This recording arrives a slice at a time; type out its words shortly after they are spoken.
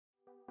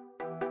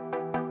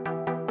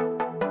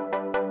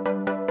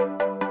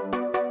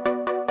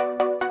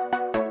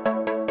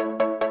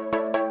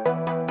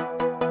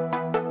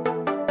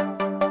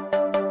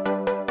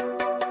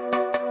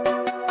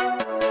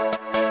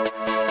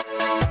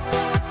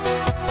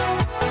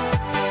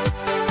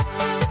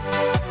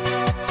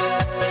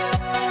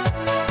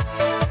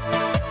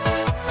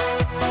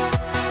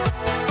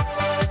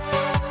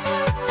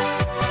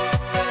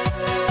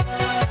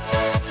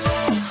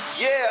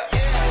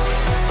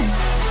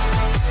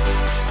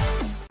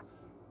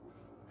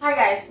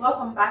Hi guys,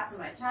 welcome back to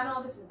my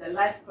channel. This is the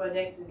Life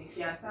Project with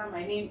Ifiansa.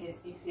 My name is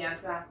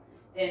Ifiansa,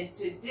 and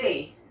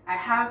today I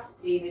have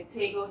David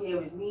Tagoe here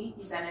with me.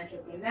 He's an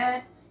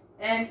entrepreneur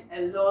and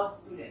a law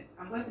student.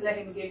 I'm going to let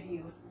him give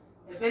you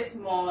a bit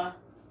more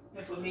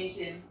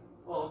information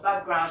or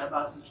background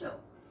about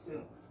himself.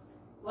 So,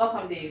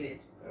 welcome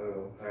David.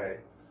 Hello, hi.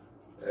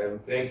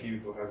 Thank you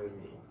for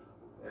having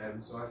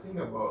me. So I think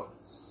about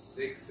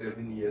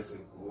 6-7 years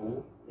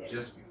ago,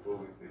 just before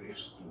we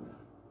finished school,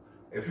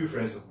 a few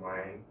friends of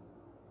mine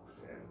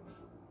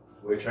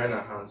were trying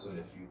our hands on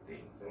a few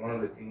things, and one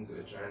of the things we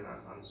were trying our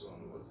hands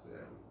on was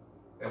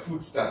a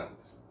food stand.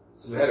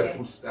 So we had a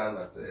food stand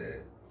at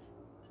a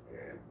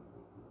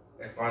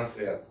fan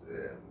fair at,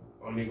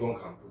 on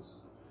Legon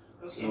campus.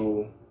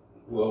 So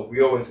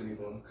we all went to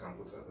Legon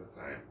campus at the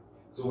time.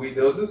 So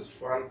there was this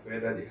fan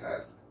fair that they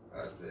had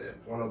at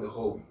one of the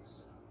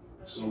Rowies.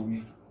 So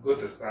we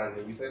got a stand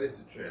and we decided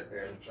to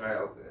try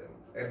out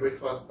a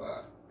breakfast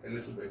bar, a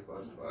little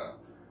breakfast bar,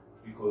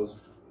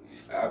 because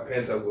at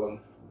Pentagon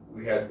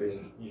we had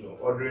been,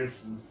 ordering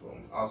food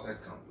from outside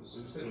campus.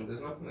 So we said,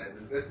 there's nothing like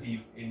this. Let's see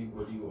if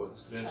anybody or the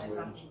students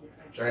will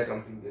try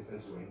something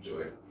different to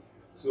enjoy.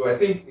 So I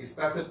think it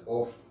started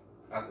off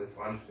as a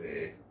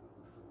fanfare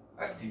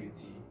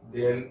activity.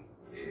 Then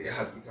it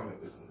has become a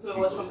business. So it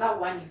was from that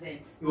one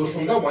event? It was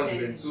from that one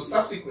event. So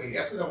subsequently,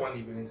 after that one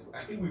event,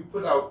 I think we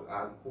put out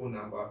our phone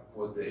number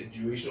for the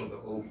duration of the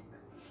whole week.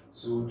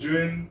 So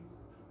during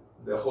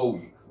the whole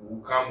week, we'll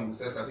come, we'll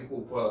set up, people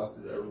will call us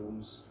to their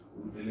rooms,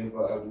 we'll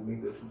deliver, we'll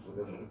make the food for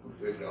them on the food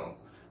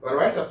fairgrounds. But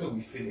right after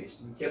we finished,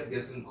 we kept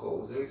getting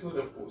calls and we told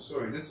them, oh,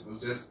 sorry, this was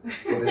just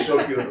for a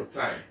short period of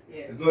time.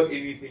 It's not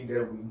anything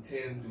that we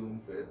intend doing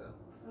further.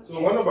 So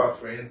one of our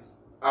friends,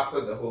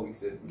 after the whole week,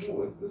 said,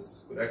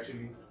 this could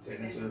actually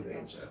turn into a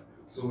venture.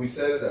 So we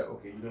said that,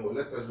 okay,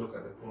 let's just look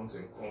at the pros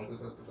and cons,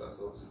 let us put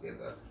ourselves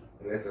together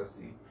and let us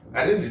see.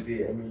 At the end of the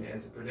day,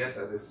 entrepreneurs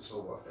are there to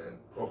solve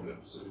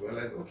problems. So we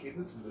realized, okay,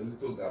 this is a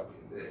little gap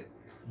in the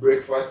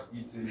breakfast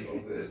eating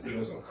of the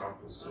students on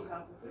campus. So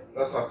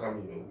that's how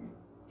come, we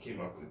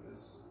came up with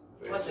this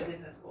venture. What's the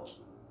business called?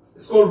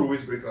 It's called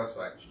Rowies Breakfast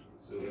Factory.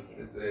 So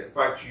it's a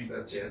factory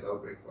that churns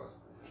out breakfast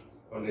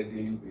on a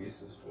daily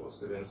basis for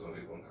students on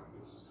Legon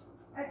campus.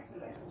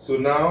 Excellent. So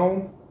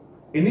now,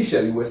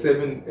 initially we're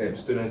 7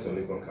 students on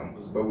Legon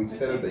campus, but we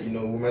decided that we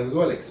might as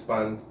well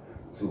expand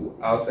to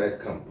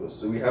outside campus.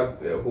 So we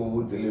have a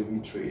whole delivery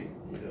trade,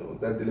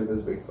 that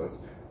delivers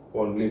breakfast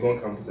on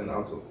Legon campus and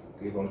out of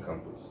Legon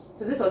campus.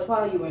 So this was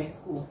while you were in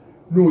school?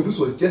 No, this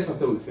was just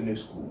after we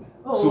finished school.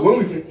 Oh, so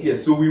when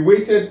so we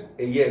waited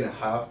a year and a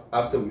half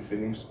after we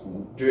finished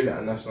school during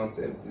our national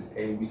services,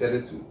 and we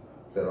decided to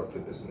set up the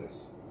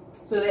business.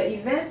 So the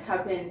event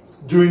happened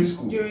during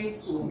school. During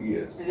school,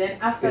 yes. And then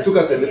after it took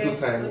us a little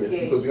time, yes,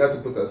 because we had to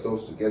put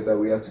ourselves together.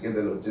 We had to get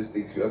the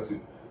logistics. We had to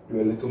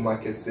do a little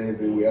market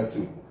survey. We had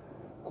to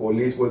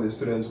collate what the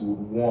students would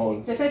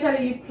want. So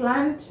essentially, you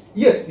planned.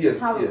 Yes, we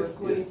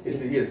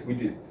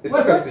did. It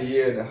took us a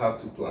year and a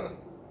half to plan.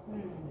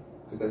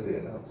 Took us a year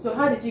and a half. So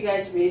how did you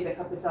guys raise the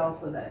capital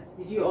for that?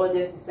 Did you all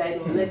just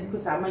decide, let's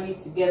put our money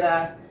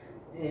together?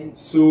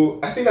 So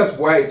I think that's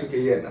why it took a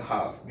year and a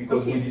half,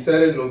 because we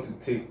decided not to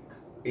take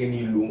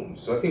any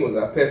loans. So I think it was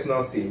our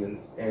personal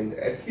savings and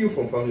a few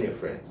from family and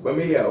friends, but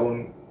mainly our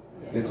own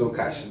little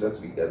cash that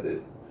we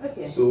gathered.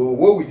 So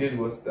what we did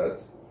was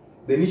that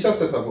the initial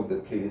setup of the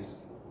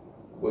place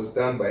was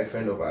done by a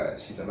friend of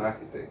ours. She's an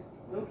architect.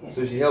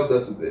 So she helped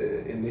us with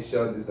the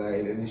initial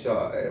design,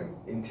 initial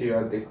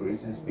interior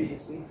decoration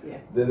space.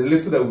 Then the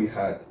little that we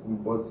had, we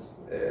bought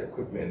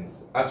equipment.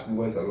 As we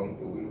went along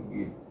the way,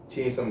 we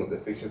changed some of the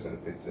fixtures and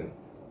fitting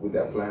with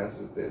the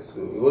appliances there.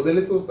 So it was a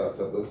little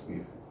startup that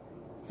we've.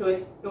 So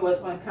it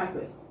was on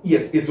campus?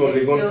 Yes, it's on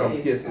Legon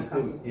campus. Yes,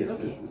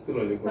 it's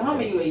still on Legon. So how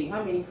many were you?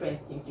 How many friends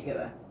came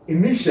together?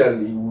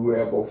 Initially, we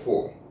were about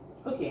 4.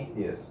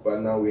 Yes,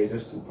 but now we're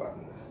just 2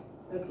 partners.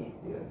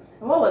 Yes.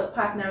 And what was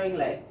partnering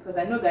like? Because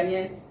I know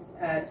Ghanaians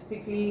are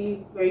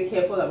typically very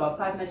careful about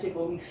partnership,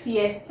 or we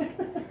fear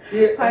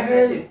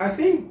partnership. I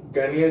think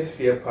Ghanaians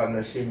fear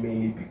partnership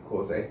mainly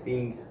because I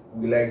think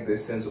we like the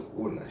sense of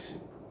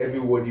ownership.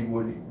 Everybody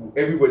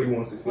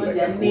wants to feel like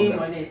their name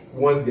on it.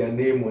 Wants their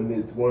name on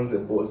it, wants a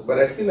boss. But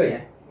I feel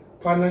like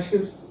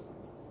partnerships,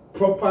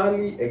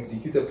 properly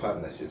executed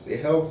partnerships,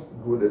 it helps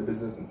grow the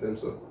business in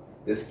terms of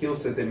the skill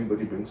set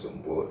everybody brings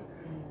on board.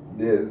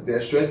 There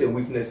are strengths and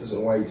weaknesses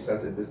on why you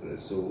start a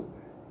business. So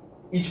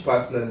each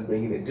partner is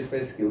bringing a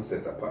different skill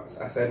set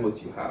aside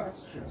what you have.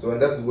 So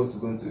and that's what's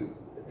going to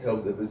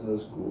help the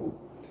business grow.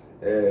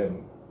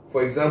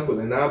 For example,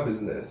 in our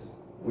business,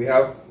 we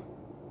have.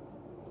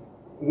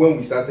 When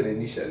we started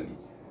initially,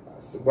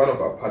 one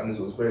of our partners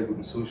was very good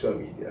with social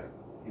media.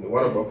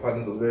 One of our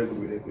partners was very good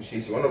with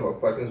negotiation. One of our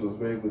partners was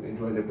very good in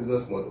drawing the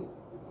business model.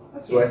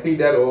 So I think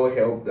that all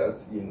helped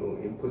that,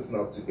 in putting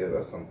up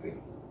together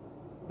something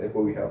like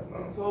what we have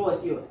now. So what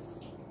was yours?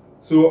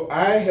 So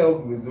I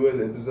helped with doing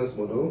the business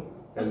model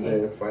and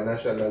the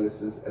financial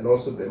analysis and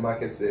also the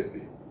market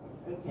survey.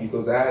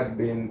 Because I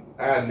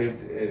had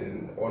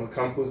lived on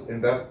campus in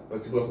that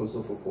particular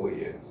hostel for 4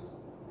 years.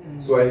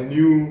 So I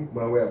knew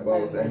my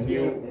whereabouts. I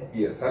knew,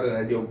 yes, had an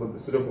idea of what the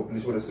student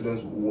population, what the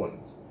students would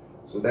want.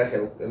 So that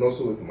helped. And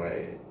also with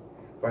my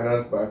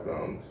finance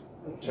background,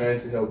 trying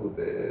to help with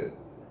the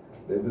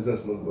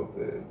business model of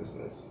the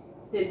business.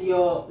 Did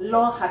your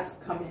law hats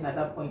come in at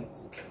that point?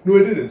 No,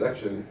 it didn't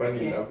actually.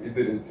 Funny enough, it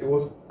didn't. It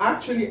was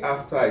actually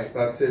after I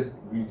started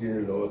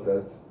reading law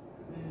that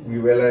I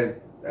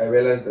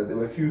realized that there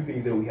were a few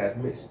things that we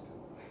had missed.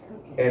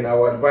 And I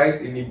would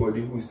advise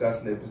anybody who is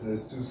starting a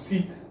business to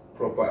seek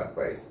proper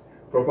advice,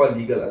 proper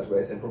legal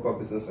advice, and proper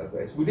business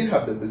advice. We did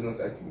have the business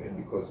acumen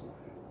because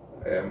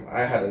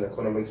I had an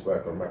economics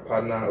background. My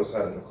partner also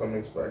had an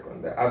economics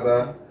background. The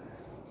other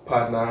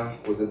partner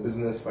was a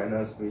business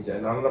finance major,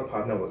 and another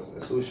partner was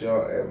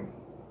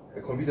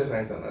a computer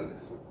science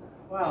analyst.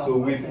 Wow. So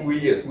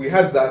we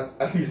had that.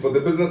 At least for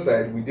the business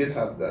side, we did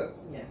have that.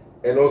 Yes.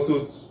 And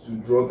also to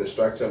draw the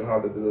structure on how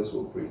the business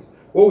will operate.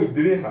 What we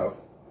didn't have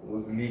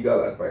was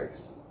legal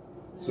advice.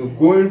 So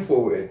going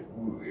forward,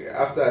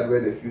 after I'd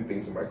read a few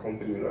things in my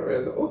company, I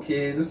realized,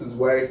 okay, this is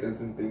why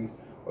certain things,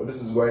 or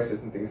this is why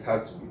certain things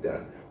had to be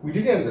done. We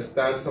didn't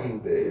understand some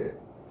of the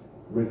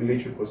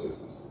regulatory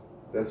processes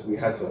that we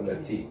had to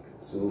undertake.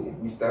 So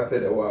we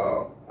started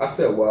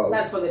after a while.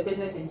 That's for the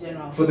business in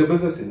general. For the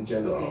business in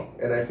general.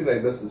 And I feel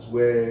like this is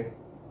where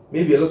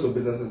maybe a lot of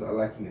businesses are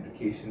lacking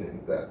education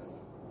in that.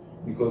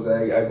 Because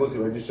I go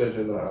to register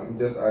journal, I'm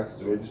just asked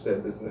to register a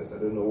business. I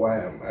don't know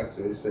why I'm asked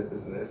to register a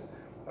business.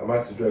 I'm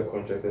asked to draw a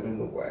contract, I don't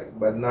know why.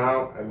 But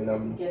now,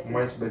 I'm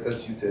much better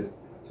suited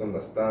to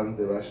understand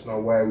the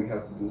rationale why we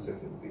have to do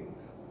certain things.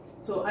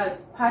 So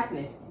as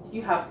partners, did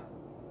you have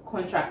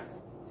contracts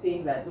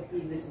saying that,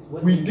 okay, this is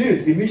what... We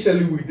did.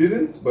 Initially we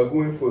didn't, but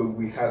going forward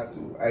we had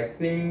to. I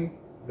think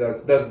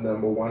that's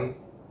number one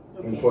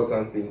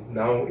important thing.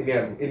 Now,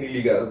 any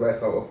legal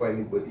advice I offer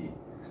anybody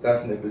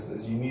starting a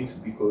business, you need to,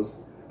 because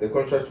the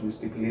contract will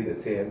stipulate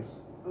the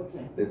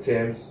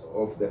terms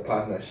of the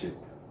partnership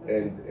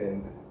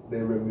and the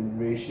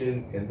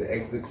remuneration and the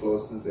exit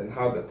clauses and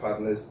how the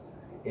partners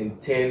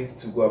intend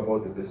to go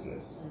about the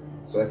business.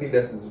 So I think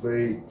that is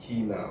very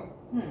key now.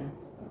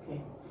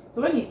 Okay.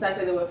 So when you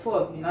started, there were 4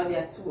 of you. Now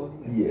there are 2 of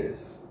you.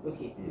 Yes.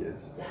 Okay.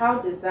 Yes. How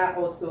did that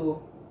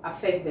also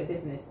affect the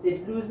business?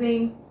 Did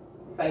losing,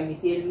 if I may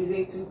say,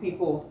 losing 2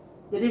 people,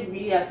 did it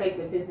really affect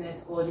the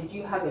business, or did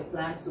you have a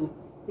plan so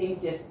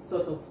things just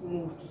sort of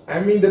moved? I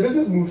mean, the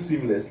business moved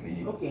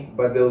seamlessly. Okay.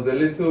 But there was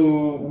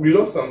we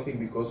lost something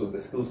because of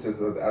the skill sets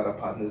that the other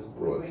partners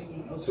brought.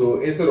 Okay.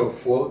 So instead of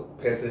 4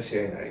 persons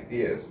sharing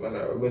ideas, when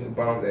we're going to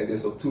bounce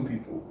ideas of 2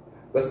 people,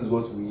 that is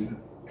what we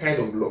kind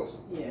of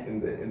lost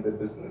in the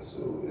business.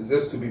 So it's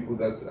just 2 people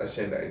that are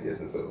sharing the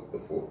ideas instead of the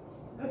 4.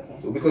 Okay.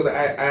 So because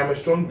I am a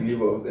strong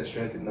believer of the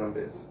strength in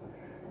numbers,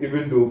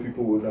 even though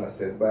people will not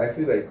accept. But I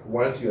feel like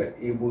once you are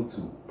able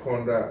to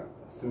ponder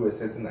through a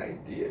certain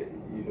idea,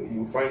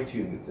 you fine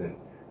tune it and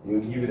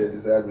you'll give it a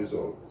desired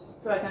result.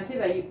 So I can say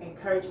that you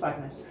encourage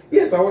partnerships.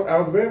 Yes, I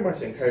would very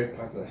much encourage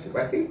partnership.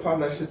 I think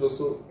partnerships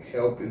also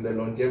help in the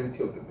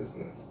longevity of the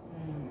business.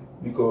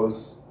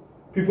 Because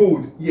people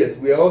would, yes,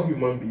 we are all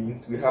human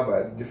beings, we have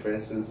our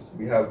differences,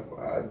 we have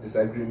our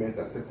disagreements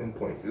at certain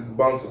points. It's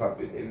bound to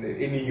happen in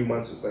any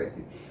human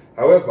society.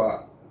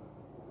 However,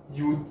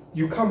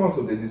 you come out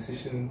of the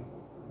decision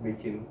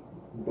making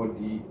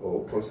body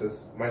or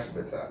process much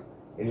better,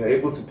 and you're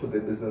able to put the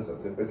business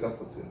at a better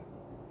footing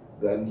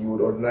than you would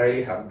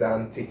ordinarily have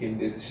done taking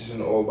the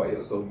decision all by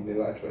yourself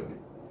unilaterally.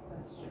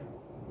 That's true.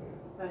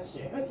 That's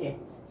true. Okay.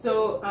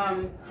 So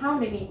how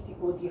many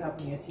people do you have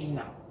on your team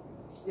now?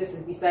 This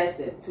is besides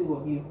the 2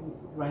 of you who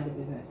run the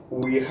business.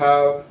 We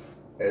have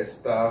a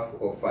staff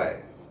of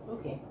 5.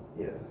 Okay.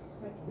 Yes.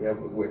 Okay. We have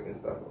a working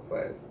staff of 5.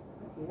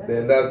 Okay,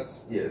 then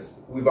that's, yes.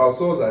 We've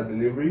outsourced our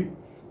delivery,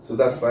 so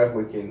that's 5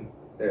 working,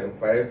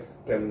 5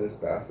 permanent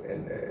staff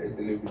and a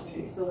delivery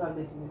team. You still have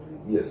the delivery?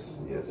 Yes,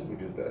 yes, we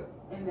do that.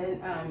 And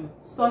then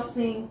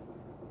sourcing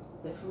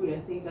the food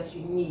and things that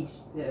you need,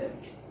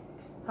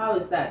 how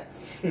is that?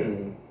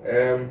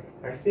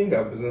 I think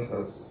our business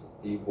has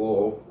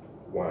evolved,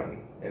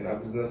 and our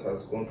business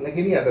has gone through, like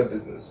any other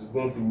business, we've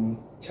gone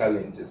through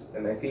challenges,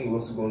 and I think we've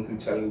also gone through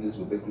challenges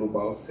with the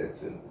global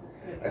setting.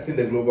 I think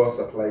the global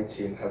supply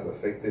chain has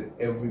affected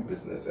every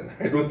business, and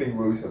I don't think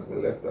Rowies has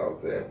been left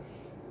out there.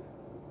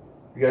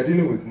 We are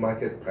dealing with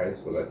market price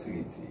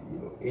volatility,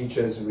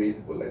 interest rate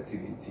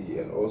volatility,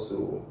 and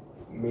also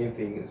main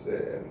thing is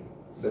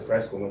the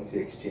price commodity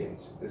exchange,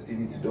 the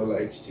CD to dollar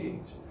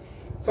exchange.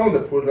 Some of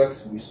the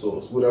products we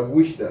source would have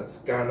wished that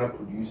Ghana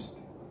produced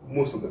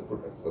most of the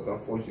products, but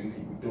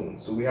unfortunately we don't.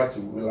 So we have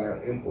to rely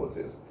on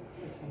importers.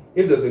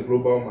 If there's a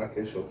global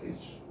market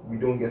shortage, we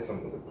don't get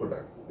some of the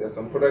products. There are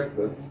some products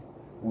that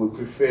we would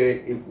prefer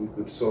if we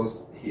could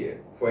source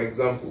here. For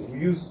example, we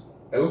use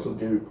a lot of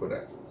dairy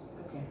products.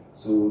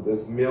 So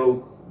there's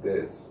milk,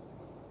 there's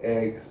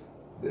eggs,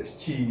 there's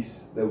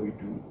cheese that we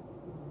do.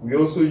 We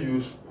also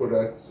use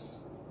products,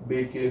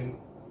 bacon,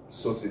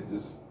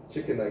 sausages,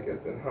 chicken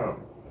nuggets, and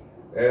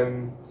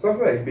ham.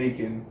 Something like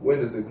bacon, when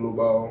there's a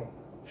global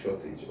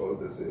shortage or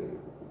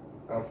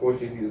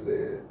unfortunately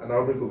there's an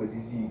outbreak of a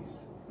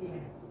disease,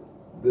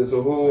 there's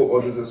a whole,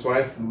 or there's a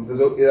swine flu,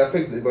 it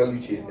affects the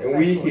value chain. And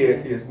we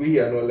here, yes, we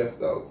here are not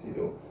left out, you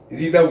know.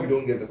 It's either we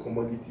don't get the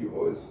commodity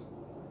or it's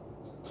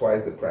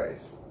twice the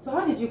price. So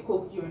how did you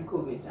cope during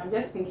COVID? I'm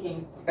just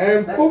thinking.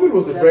 COVID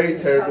was a very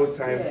terrible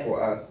time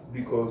for us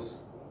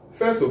because,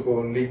 first of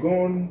all,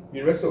 Legon,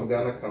 University of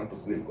Ghana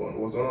campus Legon,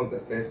 was one of the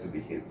first to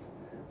be hit.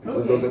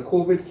 Because there was a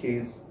COVID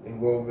case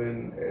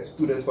involving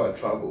students who had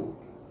traveled.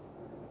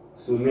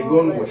 So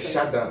Legon was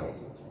shut down.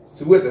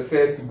 So we were the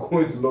first to go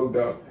into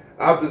lockdown.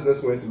 Our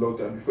business went into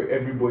lockdown before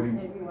everybody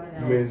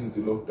went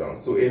into lockdown.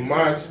 So in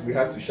March, we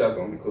had to shut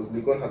down because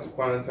Legon had to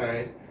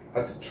quarantine,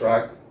 had to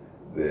track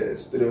the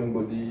student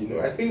body. You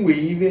know, I think we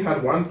even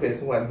had one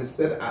person who had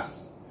visited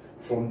us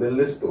from the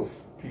list of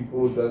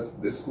people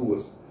that the school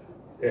was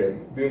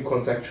doing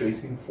contact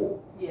tracing for.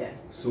 Yeah.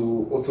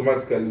 So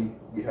automatically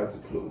we had to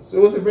close. So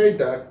it was a very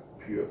dark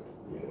period,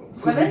 you know.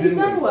 But then you've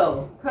done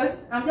well, because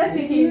I'm just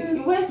thinking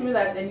you went through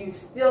that and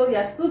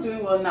you're still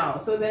doing well now.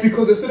 So then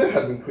because the students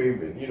had been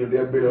craving, you know, they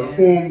had been at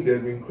home,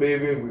 they've been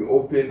craving. We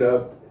opened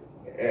up,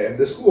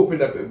 the school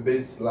opened up a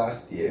bit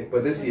last year,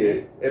 but this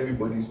year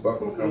everybody's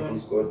back on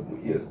campus.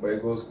 Yes, by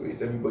God's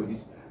grace,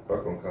 everybody's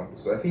back on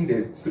campus. So I think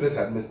the students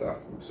had missed our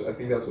food. So I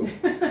think that's what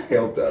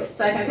helped us.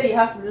 So I can say you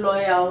have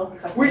loyal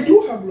customers. We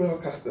do have loyal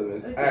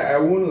customers. Okay. I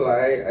won't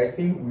lie. I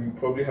think we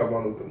probably have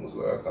one of the most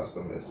loyal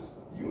customers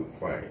you would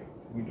find.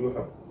 We do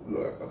have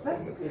loyal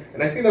customers. That's good.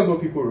 And I think that's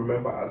what people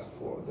remember us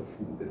for, the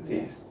food, the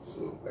taste.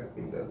 So I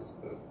think that's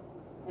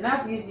and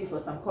I've used you for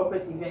some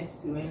corporate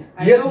events too. And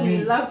I know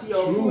we loved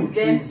your food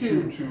then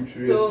too. True.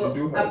 So yes,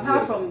 you do have,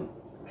 apart from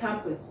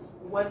campus,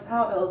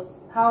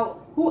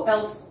 who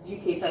else do you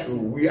cater to?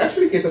 We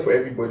actually cater for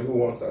everybody who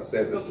wants our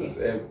services.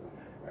 Okay.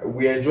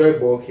 We enjoy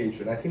bulk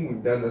catering. I think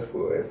we've done that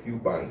for a few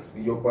banks.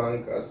 Your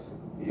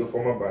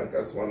former bank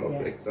as one of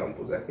the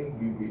examples. I think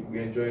we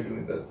enjoy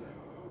doing that.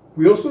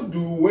 We also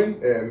do when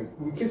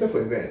we cater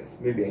for events,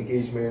 maybe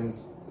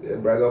engagements,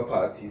 bridal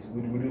parties.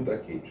 We do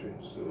that catering,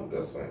 so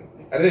that's fine.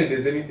 And then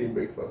there's anything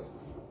breakfast.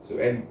 So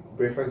and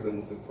breakfast is the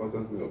most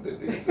important meal of the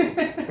day, so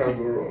can't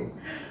go wrong.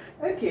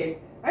 Okay,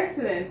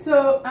 excellent.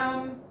 So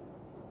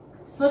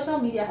social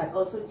media has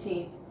also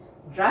changed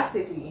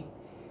drastically,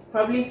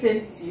 probably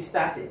since you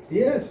started.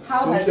 Yes.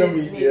 How has it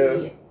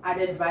maybe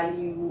added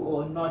value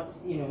or not?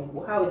 You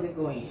know, how is it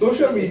going?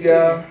 Social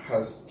media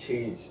has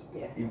changed,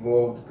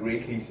 evolved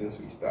greatly since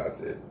we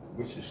started,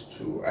 which is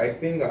true. I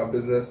think our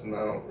business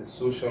now is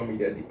social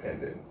media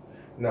dependent.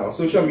 Now,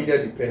 social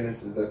media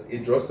dependence is that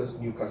it draws us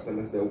new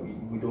customers that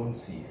we don't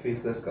see,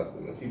 faceless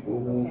customers, people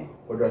who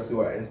order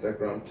through our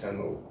Instagram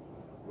channel,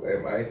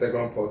 our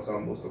Instagram portal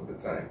most of the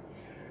time.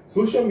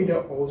 Social media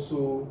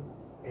also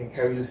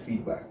encourages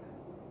feedback.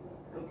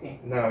 Okay.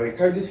 Now, it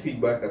encourages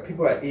feedback that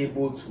people are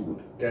able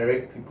to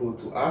direct people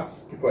to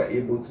us, people are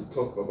able to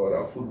talk about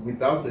our food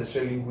without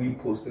necessarily we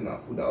posting our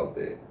food out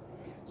there.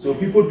 So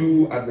people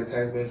do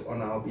advertisements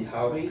on our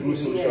behalf through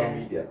social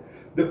media.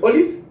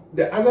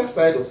 The other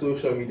side of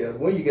social media is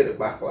when you get a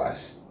backlash,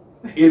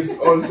 it's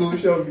on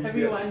social media.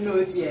 Everyone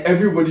knows, yes.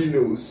 Everybody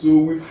knows. So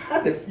we've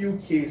had a few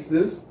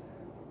cases,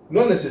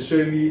 not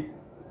necessarily.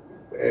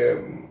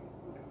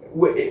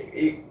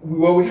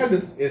 We had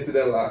this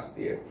incident last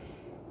year.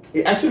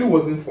 It actually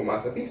wasn't from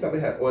us. I think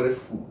somebody had ordered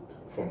food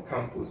from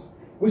campus,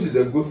 which is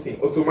a good thing.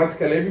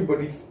 Automatically,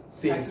 everybody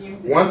thinks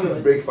once it's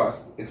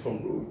breakfast, it's from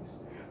Rowies.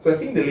 So I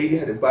think the lady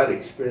had a bad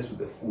experience with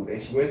the food,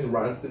 and she went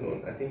ranting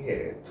on, I think,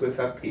 her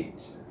Twitter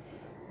page.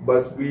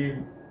 But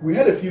we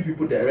had a few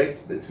people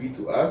direct the tweet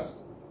to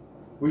us,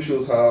 which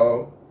shows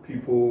how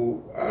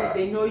people if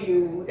they know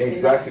you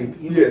exactly.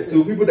 Yes,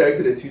 so people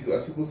directed the tweet to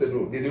us. People said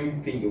no, they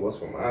didn't think it was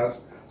from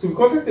us. So we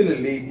contacted the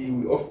lady.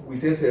 We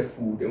sent her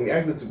food, and we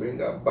asked her to bring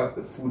back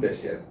the food that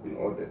she had been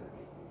ordered.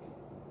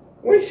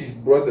 When she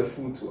brought the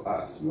food to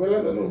us, we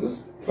realized that no,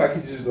 this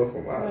package is not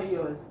from us. Not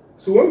yours.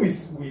 So when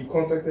we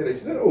contacted her,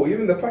 she said, "Oh,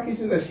 even the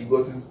packaging that she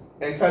got is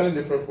entirely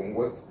different from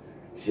what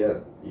she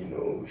had,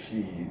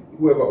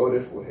 whoever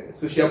ordered for her."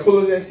 So she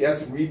apologized. She had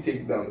to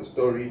retake down the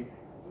story.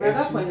 At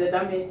that point, the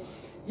damage.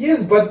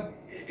 Yes, but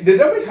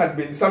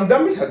some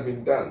damage had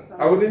been done.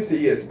 I wouldn't say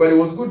yes, but it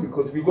was good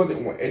because we got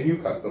a new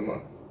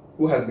customer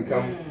who has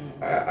become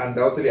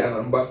undoubtedly an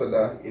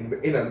ambassador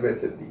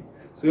inadvertently.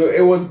 So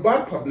it was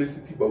bad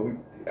publicity, but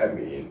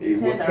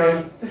it was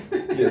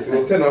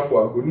turned out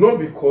for our good. Not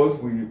because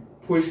we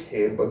pushed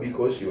her, but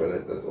because she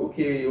realized that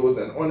okay, it was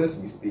an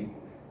honest mistake,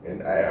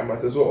 and I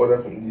might as well order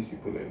from these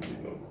people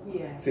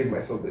and save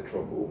myself the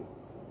trouble.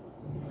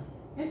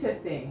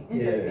 Interesting.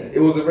 Yeah, it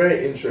was a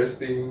very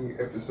interesting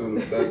episode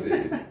of that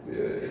day.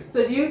 Yeah.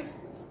 So do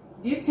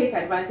you take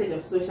advantage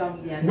of social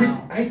media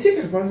now? I take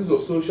advantage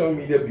of social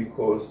media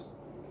because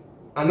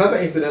another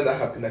incident that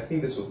happened, I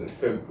think this was in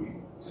February.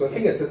 So I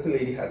think a certain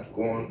lady had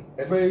gone,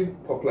 a very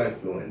popular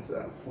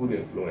influencer, food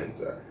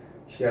influencer.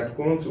 She had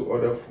gone to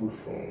order food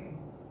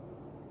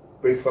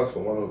breakfast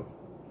from one of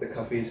the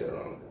cafes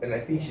around, and I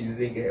think she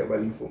didn't get her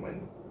value for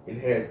money in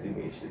her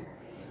estimation.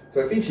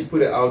 So I think she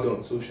put it out there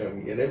on social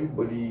media, and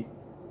everybody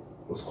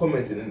was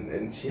commenting,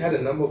 and she had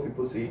a number of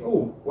people saying,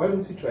 "Oh, why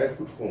don't you try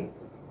food from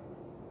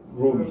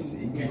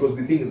Rowies, because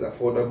we think it's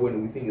affordable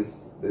and we think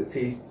the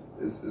taste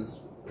is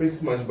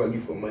pretty much value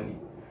for money.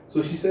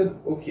 So she said,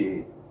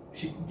 okay,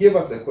 she gave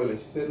us a call and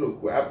she said,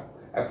 look,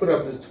 I put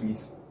up this tweet,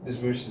 this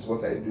wish is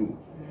what I do.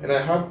 And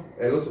I have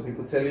a lot of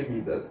people telling me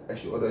that I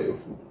should order your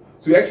food.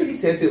 So we actually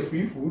sent her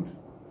free food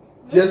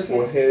just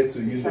for her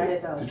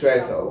to try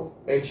it out.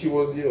 And she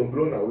was,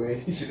 blown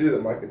away. She did the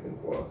marketing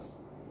for us.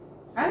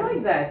 I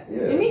like that.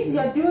 Yeah. It means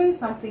you're doing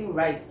something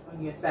right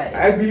on your side.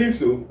 I believe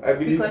so.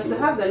 Because to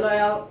have the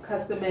loyal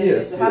customers,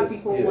 and to have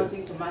people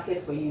wanting to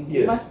market for you,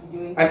 you must be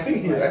doing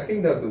something right. I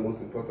think that's the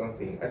most important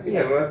thing. I think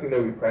another thing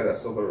that we pride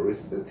ourselves on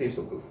is the taste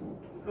of the food.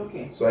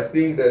 Okay. So I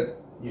think that,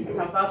 I can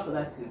vouch for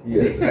that too.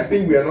 Yes, I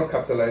think we are not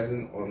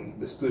capitalizing on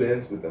the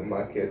students with the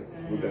market,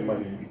 with the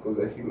money, because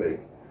I feel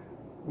like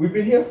we've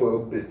been here for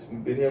a bit.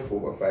 We've been here for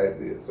over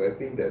 5 years. So I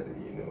think that,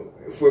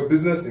 for a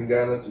business in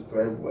Ghana to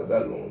thrive over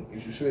that long, you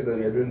should show that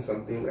you're doing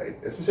something right,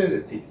 especially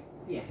the taste.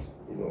 Yeah.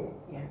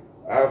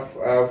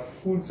 Our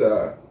foods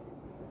are,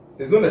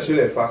 it's not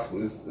necessarily a fast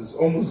food, it's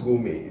almost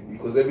gourmet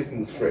because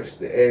everything is fresh.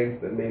 The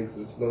eggs, the mix,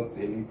 it's not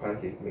any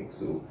pancake mix.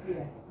 So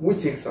we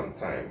take some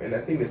time. And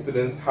I think the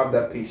students have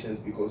that patience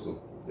because of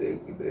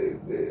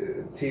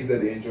the taste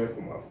that they enjoy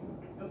from our food.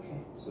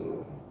 Okay.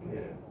 So,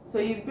 yeah. So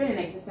you've been in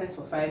existence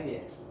for 5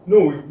 years? No,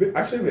 we've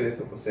actually been in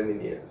existence for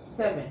 7 years.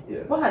 7?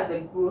 Yes. What has the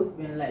growth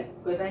been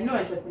like? Because I know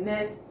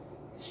entrepreneurs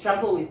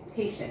struggle with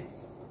patience.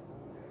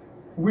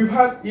 We've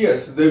had,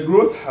 yes, the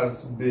growth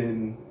has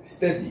been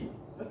steady.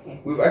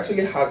 Okay. We've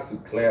actually had to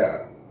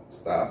clear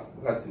staff,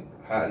 we've had to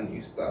hire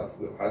new staff,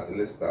 we've had to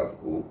let staff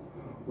go.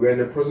 We're in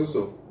the process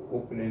of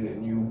opening a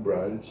new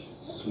branch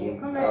soon.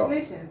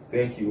 Congratulations.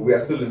 Thank you. We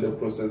are still in the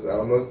process. I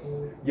will not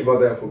give out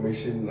the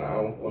information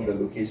now on the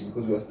location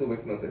because we are still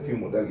working on a few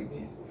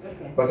modalities.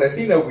 Okay. But I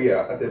think that we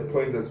are at the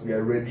point that we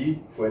are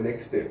ready for a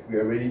next step. We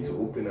are ready to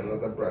open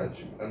another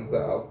branch,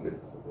 another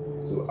outlet.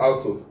 So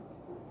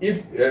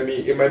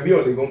it might be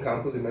on Legon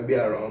campus, it might be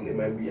around, it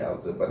might be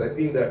outside, but I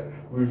think that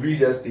we've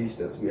reached that stage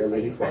that we are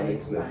ready for our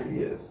next level.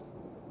 Yes.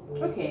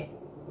 Okay.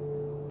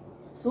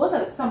 So what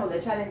are some of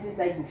the challenges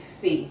that you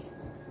faced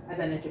as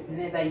an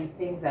entrepreneur that you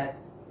think that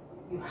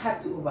you had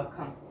to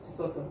overcome to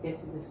sort of get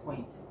to this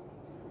point?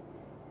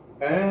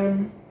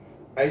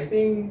 I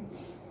think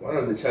one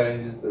of the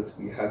challenges that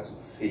we had to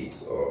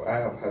face, or I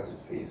have had to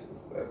face,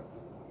 is that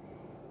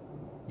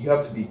you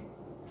have to be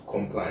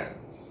compliant.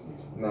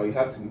 Now you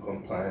have to be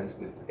compliant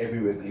with every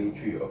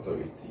regulatory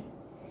authority.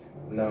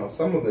 Now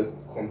some of the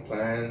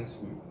compliance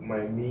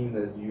might mean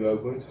that you are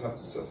going to have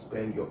to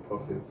suspend your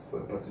profits for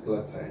a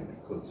particular time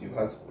because you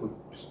had to put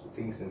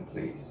things in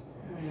place.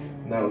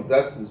 Now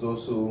that has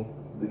also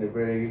been a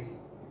very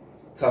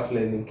tough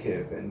learning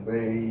curve and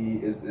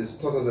it's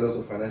taught us a lot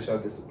of financial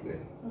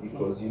discipline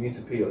because you need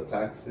to pay your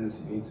taxes,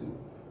 you need to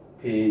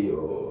pay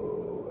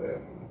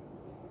your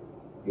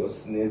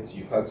SNITs,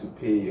 you've had to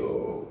pay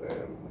your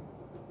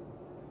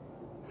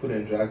Food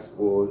and Drugs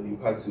Board,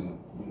 you've had to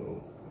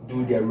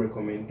do their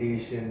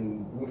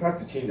recommendation. We've had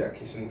to change our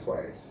kitchen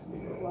twice,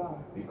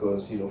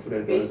 because Food and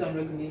Drugs based on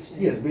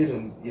regulations. Yes,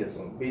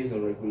 based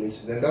on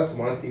regulations, and that's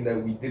one thing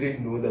that we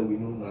didn't know that we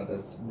know now,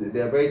 that they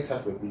are very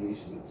tough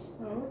regulations.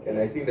 And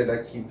I think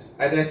that keeps,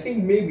 and I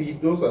think maybe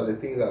those are the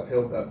things that have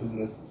helped our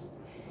businesses,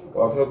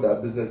 or have helped our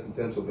business in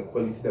terms of the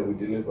quality that we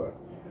deliver,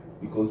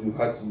 because we've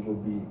had to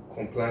be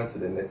compliant to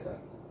the letter.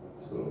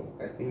 So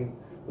I think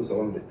those are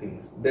one of the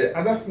things. The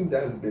other thing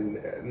that has been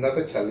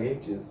another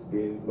challenge has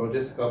been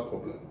logistical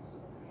problems.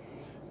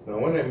 Now,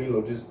 when I mean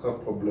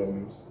logistical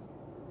problems,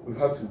 we've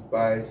had to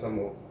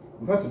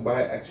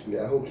buy actually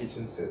a whole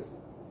kitchen set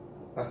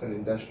as an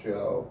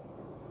industrial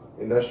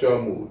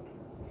mode.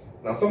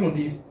 Now, some of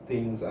these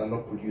things are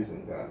not produced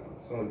in Ghana.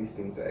 Some of these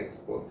things are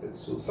exported.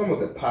 So some of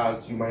the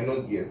parts you might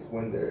not get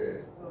when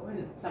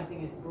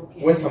something is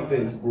broken. When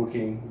something is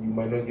broken, you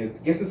might not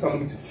getting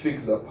somebody to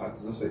fix that part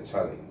is also a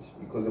challenge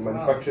because the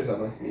manufacturers are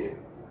not here.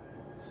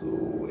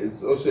 So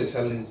it's also a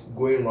challenge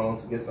going around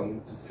to get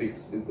somebody to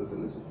fix if there's a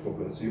little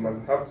problem. So you might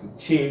have to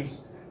change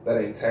that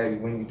entirely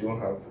when you don't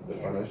have the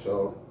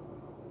financial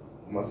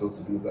muscle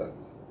to do that.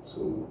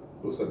 So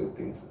those are the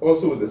things.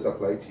 Also with the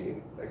supply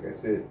chain, like I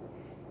said,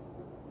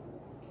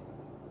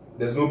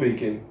 there's no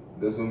bacon,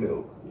 there's no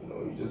milk.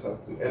 You just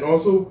have to, and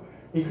also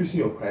increasing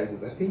your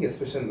prices. I think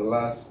especially in the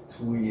last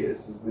 2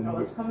 years, it's been. I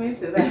was coming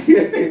to that.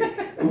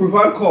 We've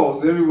had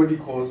calls. Everybody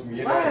calls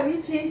me. Why have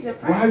you changed the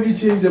price? Why have you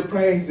changed the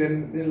price?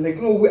 And they're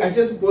like, no, I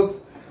just bought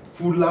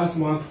food last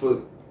month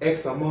for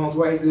X amount.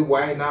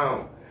 Why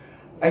now?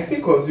 I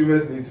think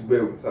consumers need to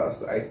bear with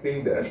us. I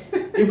think that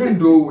even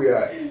though we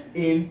are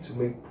in to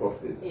make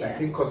profits, I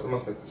think customer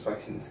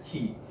satisfaction is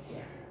key.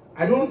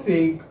 I don't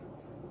think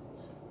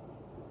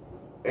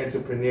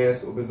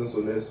entrepreneurs or business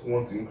owners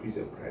want to increase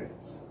their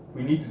prices.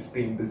 We need to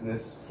stay in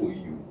business for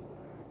you.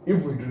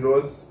 If we do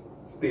not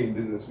stay in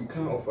business, we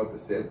can't offer the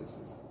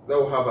services. That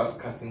will have us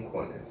cutting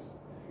corners.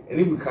 And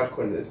if we cut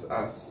corners,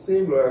 our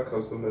same loyal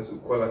customers will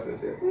call us and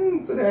say,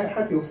 today I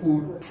had your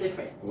food. It was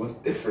different. It was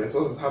different.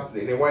 What is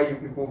happening? And why are you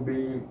people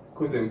being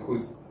quote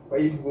Why are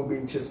you people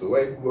being chisel? Why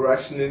are you people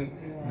rationing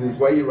this?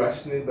 Why are you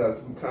rationing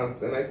that? We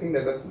can't. And I think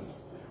that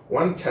is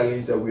one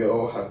challenge that we are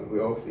all having,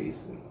 we're all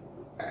facing.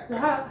 So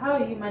how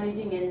are you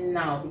managing it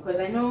now? Because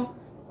I know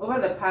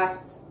over the past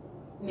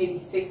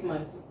maybe 6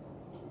 months,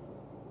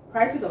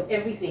 prices of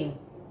everything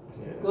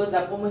goes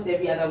up almost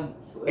every other week.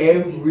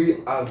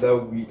 Every other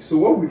week. So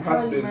what we've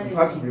had to do is we've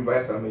had to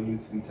revise our menu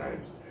 3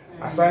 times.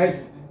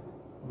 Aside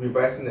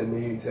revising the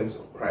menu in terms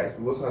of price,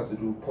 we also had to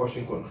do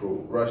portion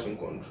control, ration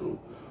control.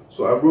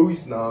 So at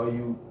Rowies now,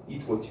 you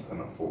eat what you can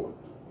afford.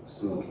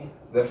 So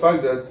the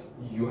fact that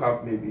you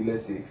have maybe,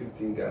 let's say,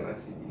 15 Ghana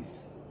cedis,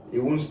 it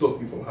won't stop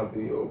you from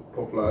having your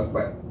popular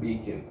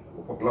bacon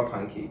or popular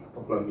pancake,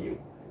 popular meal.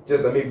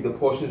 Just that maybe the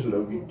portions would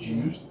have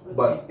reduced,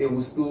 but it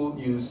will still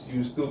you'll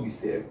still be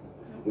served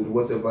with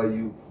whatever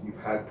you've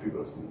had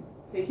previously.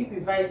 So you keep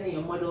revising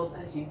your models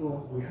as you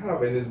go. We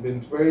have, and it's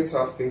been very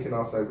tough thinking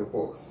outside the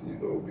box,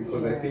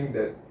 because I think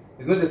that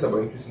it's not just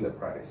about increasing the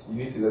price. You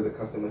need to let the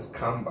customers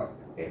come back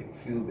and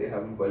feel they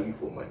have value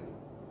for money.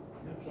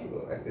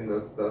 So I think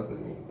that's the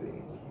main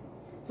thing.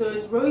 So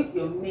is Rowies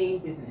your main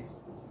business?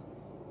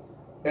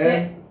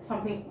 Do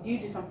you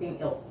do something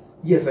else?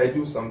 Yes, I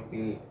do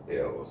something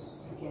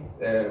else.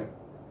 Okay.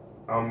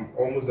 I'm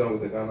almost done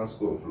with the Ghana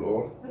School of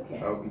Law. Okay.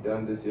 I'll be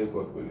done this year,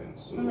 God willing.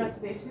 So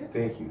congratulations.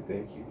 Thank you.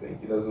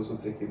 That's also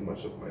taking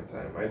much of my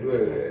time. I do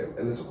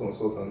a little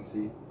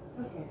consultancy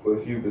for a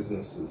few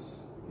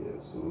businesses. Yeah,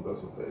 so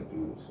that's what I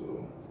do. So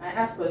I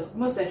ask because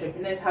most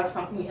entrepreneurs have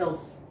something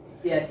else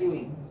they are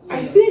doing.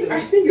 I think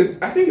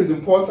it's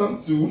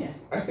important to. Yeah.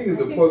 I think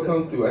it's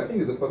important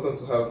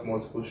to have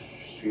multiple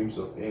streams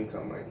of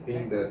income. I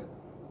think that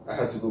I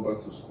had to go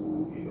back to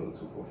school,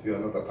 to fulfill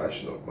another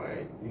passion of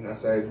mine,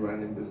 aside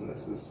running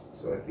businesses.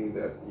 So I think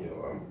that,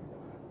 I'm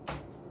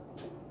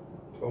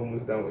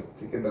almost done with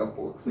ticking that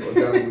box, or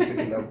done with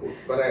ticking that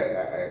box. But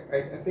I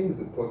think it's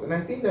important.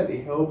 And I think that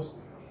it helps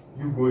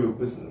you grow your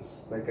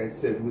business. Like I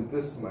said, with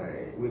this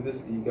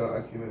legal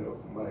acumen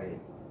of mine,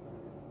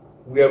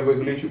 we have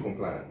regulatory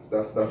compliance.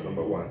 That's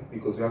number one,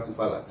 because we have to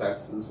file our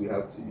taxes. We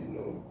have to,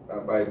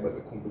 abide by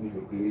the company's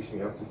regulation.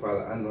 We have to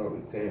file an annual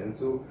return.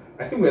 So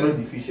I think we're not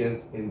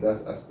deficient in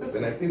that aspect,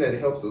 and I think that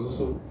it helps us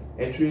also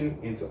entering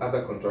into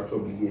other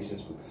contractual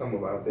obligations with some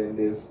of our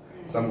vendors,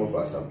 some of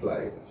our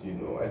suppliers.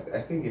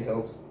 I think it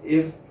helps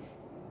if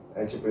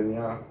an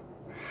entrepreneur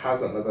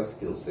has another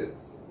skill set.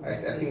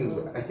 I think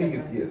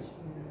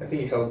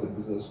it helps the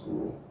business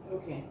grow.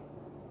 Okay.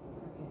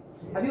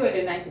 Have you worked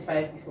a 9 to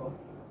 5 before?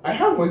 I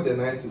have worked a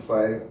 9 to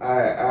 5.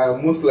 I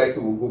most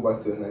likely will go back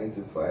to a 9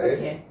 to 5.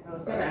 Okay, I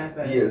was going to ask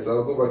that. Yes,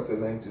 I'll go back to a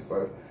 9 to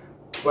 5.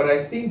 But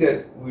I think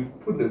that we've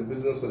put the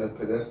business on a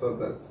pedestal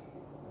that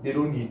they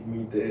don't need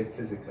me there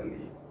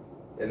physically.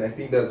 And I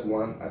think that's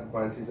one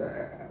advantage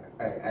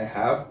I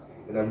have,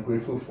 and I'm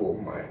grateful for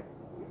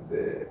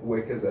the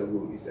workers at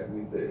Rowies. I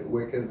mean, the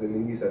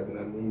ladies have been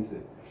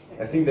amazing.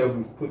 I think that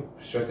we've put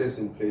structures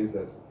in place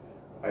that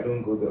I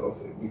don't go there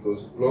often,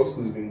 because law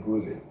school has been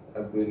grueling.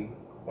 I've been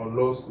on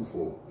law school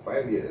for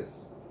 5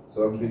 years.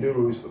 So I've been doing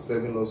Rowies for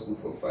 7, law school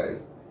for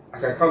 5. I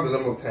can count the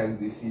number of times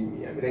they see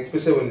me. I mean,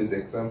 especially when it's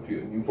exam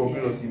period, you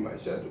probably don't see my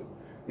shadow.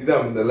 Either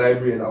I'm in the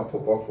library and I'll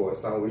pop up for a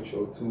sandwich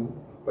or 2.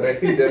 But I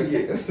think that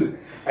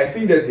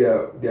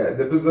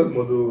the business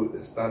model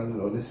is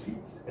standing on its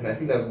feet, and I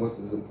think that's what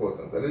is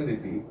important. At the end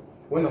of the day,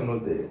 when I'm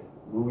not there,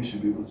 Rowies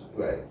should be able to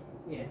thrive.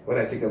 Yeah. When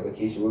I take a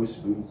vacation, Rowies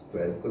should be able to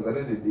thrive, because at the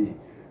end of the day,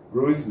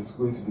 Rowies is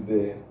going to be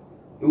there.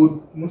 It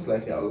would most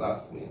likely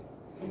outlast me.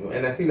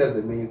 And I think that's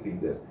the main thing,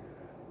 that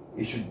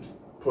it should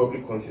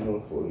probably continue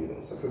for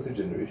successive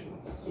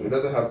generations. So it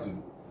doesn't have to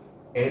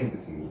end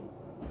with me.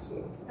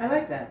 So I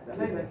like that. I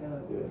like that a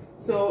lot. Yeah.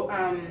 So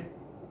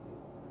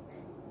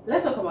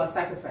let's talk about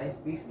sacrifice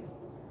briefly.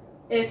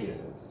 If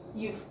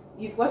you've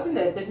gotten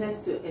the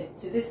business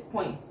to this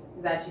point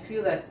that you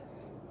feel that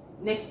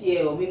next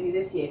year or maybe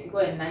this year, if you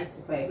got a 9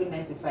 to 5, good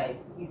 9 to 5,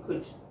 you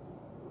could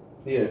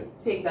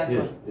take that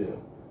on. Yeah.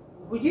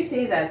 Would you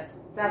say that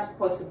that's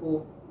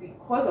possible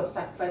because of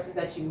sacrifices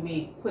that you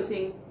made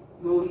putting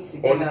Rowies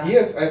together?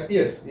 Yes. And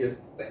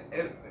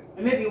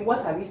maybe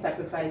what have you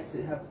sacrificed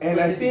to have? And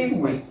I think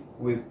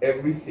with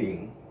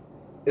everything,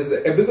 it's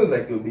a business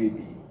like your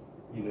baby.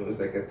 It's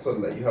like a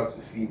toddler. You have to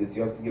feed it.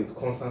 You have to give it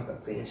constant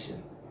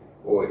attention.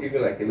 Or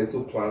even like a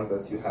little plants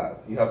that you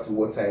have. You have to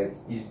water it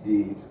each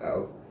day,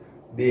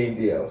 day in,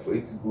 day out, for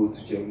it to grow,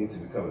 to germinate, to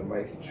become a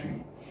mighty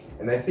tree.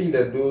 And I think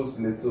that the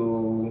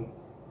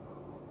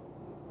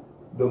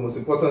most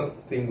important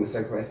thing with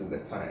sacrifice is the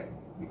time,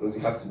 because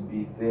you have to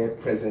be there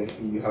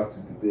presently. You have to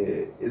be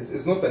there.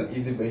 It's not an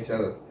easy venture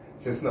that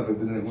setting up a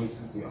business and going to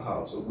sit in your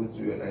house or go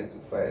through your 9 to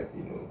 5.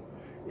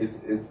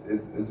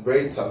 It's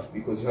very tough,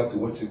 because you have to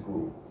watch it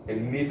grow, and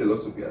it needs a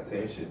lot of your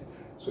attention.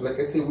 So like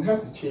I said, we had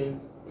to change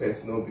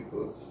personnel,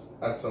 because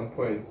at some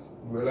point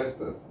we realized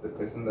that the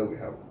person that we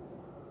have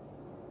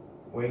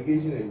were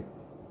engaging in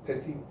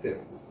petty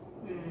thefts.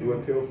 They were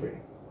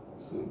pilfering.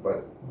 So,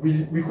 but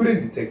we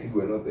couldn't detect if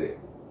we were not there.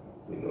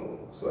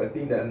 So I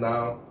think that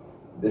now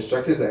the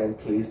structures are in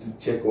place to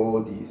check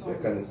all these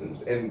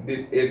mechanisms, and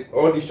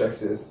all these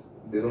structures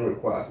they don't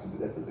require us to be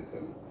there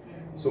physically.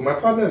 So my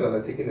partner is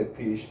undertaking a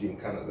PhD in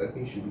Canada. I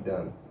think she'll be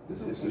done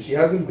this year. So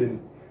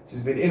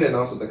she's been in and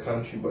out of the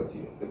country, but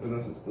the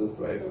business is still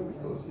thriving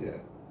because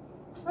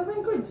I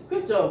think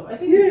good job. I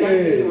think you've done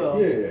really well.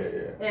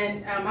 Yeah.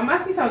 And I'm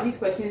asking some of these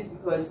questions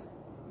because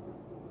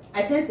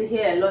I tend to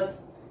hear a lot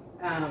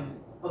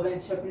of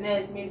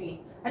entrepreneurs,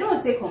 maybe I don't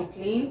want to say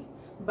complain,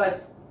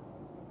 but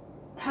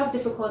have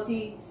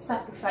difficulty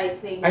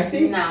sacrificing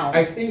now.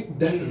 I think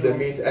that is the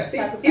main thing. I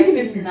think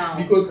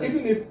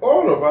even if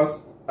all of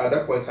us at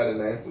that point had a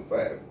 9 to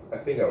 5, I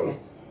think I was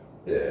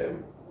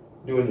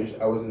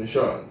I was in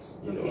insurance,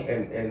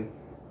 and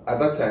at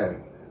that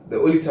time the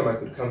only time I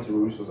could come to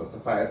Rowies was after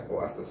 5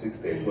 or after 6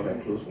 days when I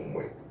closed from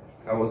work.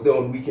 I was there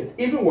on weekends.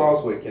 Even while I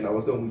was working, I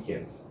was there on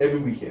weekends. Every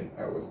weekend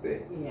I was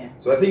there. Yeah.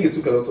 So I think it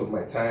took a lot of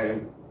my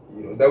time.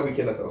 That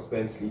weekend that I was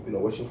spent sleeping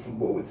or watching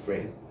football with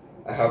friends,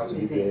 I have to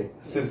be there,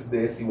 sit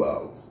there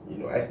throughout.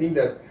 I think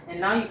that. And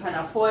now you can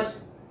afford.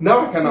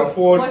 Now I can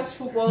afford. Watch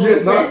football.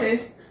 Yes,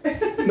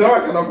 now I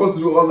can afford to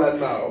do all that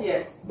now.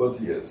 Yes.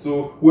 But yes,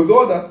 so with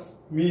all that,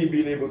 me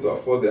being able to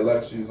afford the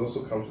luxuries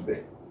also comes with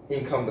the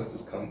income that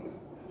is come with.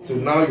 So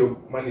now your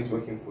money is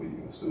working for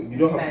you. So you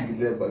don't have to be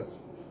there, but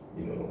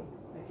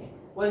Okay.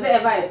 Was there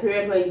ever a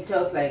period where you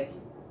felt like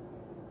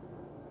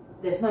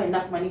there's not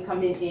enough money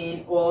coming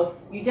in, or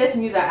you just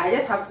knew that I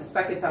just have to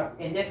suck it up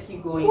and just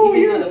keep going,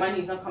 even though the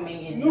money is not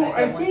coming in? No,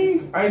 I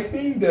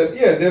think that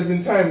there have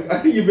been times. I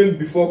think even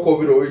before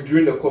COVID or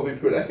during the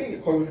COVID period, I think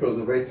the COVID period was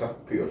a very tough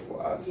period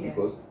for us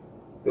because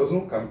there was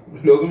no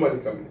money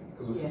coming in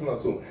because we're sitting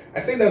at home.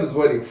 I think that is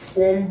why they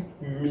formed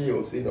me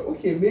of saying that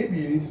okay, maybe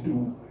you need to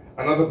do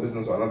another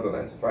business or another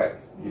 9 to 5,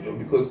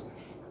 because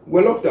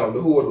we're locked down.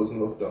 The whole world was in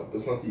lockdown.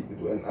 There's nothing you could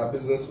do, and our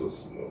business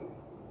was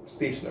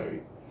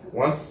stationary.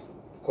 Once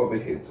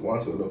COVID hits,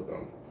 once we're locked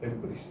down,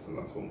 everybody's sitting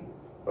at home.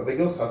 But the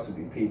girls have to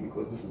be paid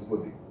because this is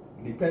what they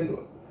depend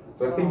on.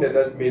 So I think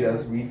that made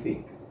us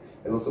rethink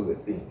a lot of the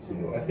things.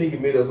 I think it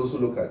made us also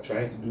look at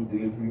trying to do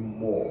delivery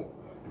more,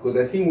 because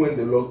I think when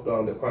the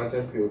lockdown, the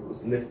quarantine period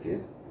was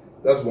lifted,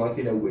 that's one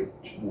thing that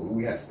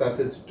we had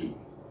started to do.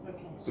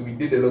 Okay. So we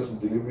did a lot of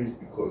deliveries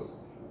because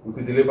we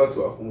could deliver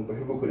to our home, but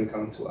people couldn't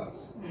come to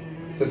us.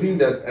 So I think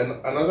that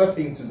another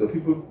thing too is that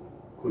people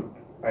could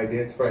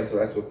identify and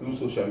interact with through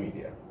social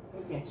media.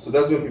 Okay. So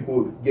that's when people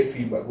would get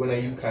feedback. When are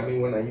you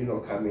coming? When are you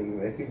not coming?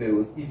 And I think that it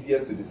was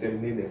easier to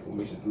disseminate the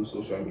information through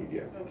social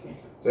media. Okay.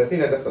 So I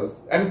think that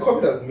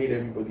COVID has made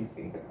everybody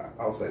think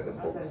outside the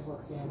box. So,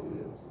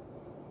 yes.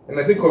 And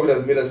I think COVID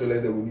has made us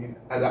realize that we need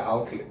other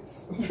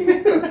outlets.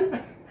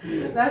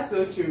 That's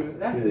so true.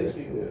 That's so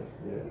true.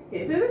 Yeah.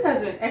 Okay, so this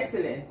has been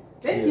excellent.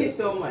 Thank you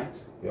so much.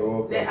 You're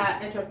welcome. There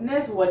are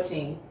entrepreneurs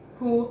watching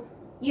who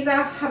either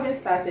haven't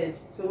started,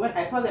 so when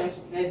I call them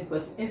entrepreneurs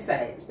because it's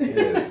inside.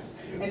 Yes.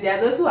 And there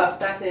are those who have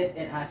started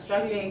and are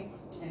struggling,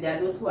 and there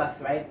are those who are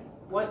thriving.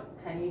 What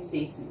can you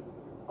say to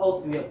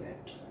all three of them?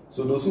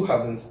 So those who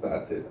haven't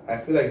started, I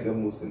feel like the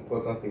most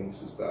important thing is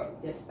to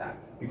start. Just start.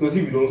 Because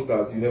if you don't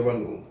start, you never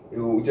know. It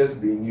will just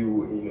be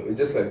new. It's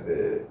just like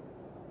the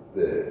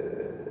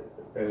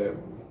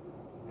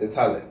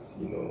talent.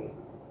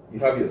 You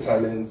have your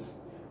talents.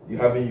 You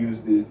haven't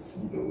used it.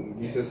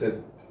 Jesus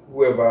said,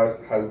 whoever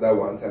has that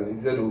one talent, he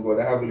said, oh God,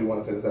 I have only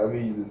one talent, I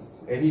haven't used this.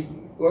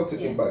 And God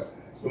took it back.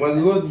 You might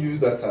as well use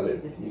that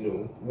talent.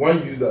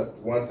 One use that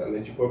one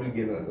talent, you probably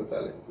gain another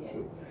talent.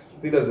 So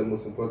I think that's the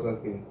most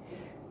important thing.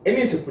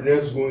 Any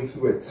entrepreneurs going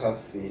through a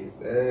tough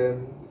phase,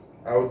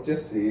 I would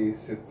just say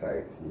sit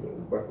tight,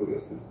 buckle your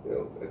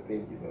seatbelt. I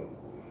think,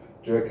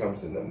 joy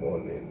comes in the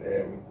morning.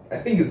 I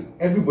think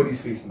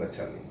everybody's facing that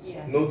challenge.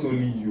 Not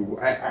only you.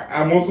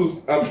 I'm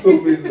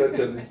still facing that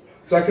challenge.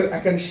 So I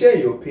can share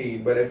your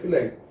pain, but I feel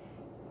like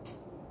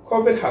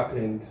COVID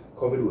happened,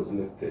 COVID was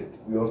lifted,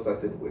 we all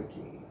started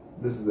working.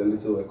 This is a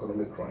little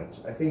economic crunch.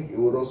 I think it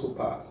would also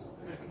pass.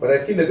 But I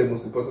think that the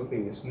most important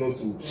thing is not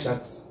to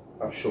shut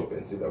up shop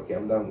and say, okay,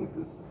 I'm done with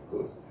this,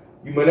 because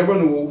you might never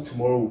know what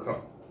tomorrow will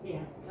come. Yeah,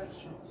 that's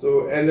true.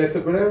 So, and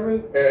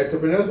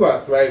entrepreneurs who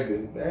are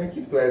thriving,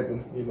 keep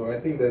thriving. I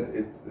think that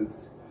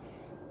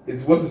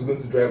it's what is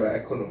going to drive our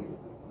economy.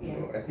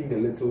 I think the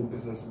little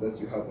businesses that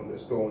you have on the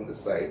store, on the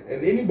side,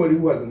 and anybody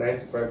who has a 9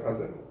 to 5 has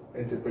an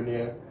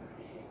entrepreneur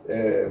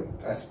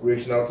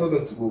aspiration, I'll tell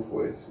them to go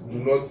for it. Do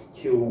not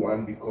kill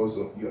one because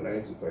of your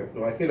 9 to 5.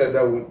 No, I think that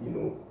would,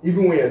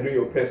 even when you're doing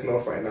your personal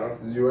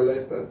finances, you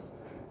realize that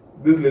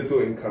this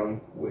little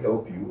income will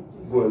help you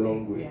go a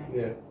long way.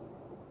 Yeah.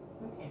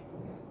 Okay.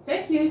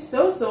 Thank you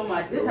so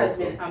much. This has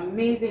been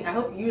amazing. I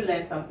hope you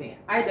learned something.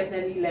 I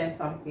definitely learned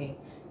something,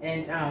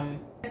 and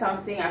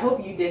I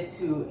hope you did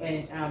too.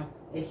 And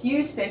a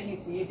huge thank you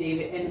to you,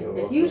 David, and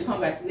a huge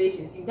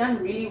congratulations. You've done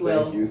really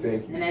well.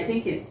 Thank you. And I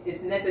think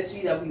it's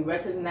necessary that we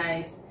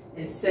recognize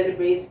and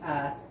celebrate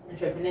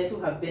entrepreneurs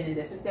who have been in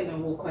the system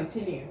and will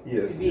continue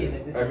to be in the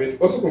business. I mean,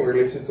 also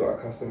congratulations to our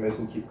customers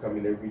who keep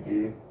coming every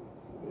day.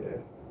 Yeah,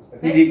 I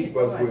think they keep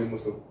us going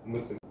most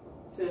of.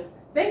 So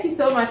thank you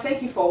so much.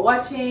 Thank you for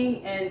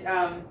watching,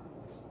 and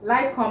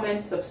Like,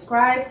 comment,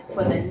 subscribe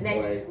for the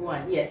next like.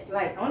 one. Yes,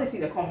 like. I want to see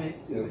the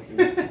comments too. Yes,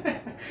 please.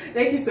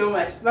 Thank you so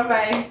much.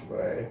 Bye-bye.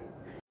 Bye.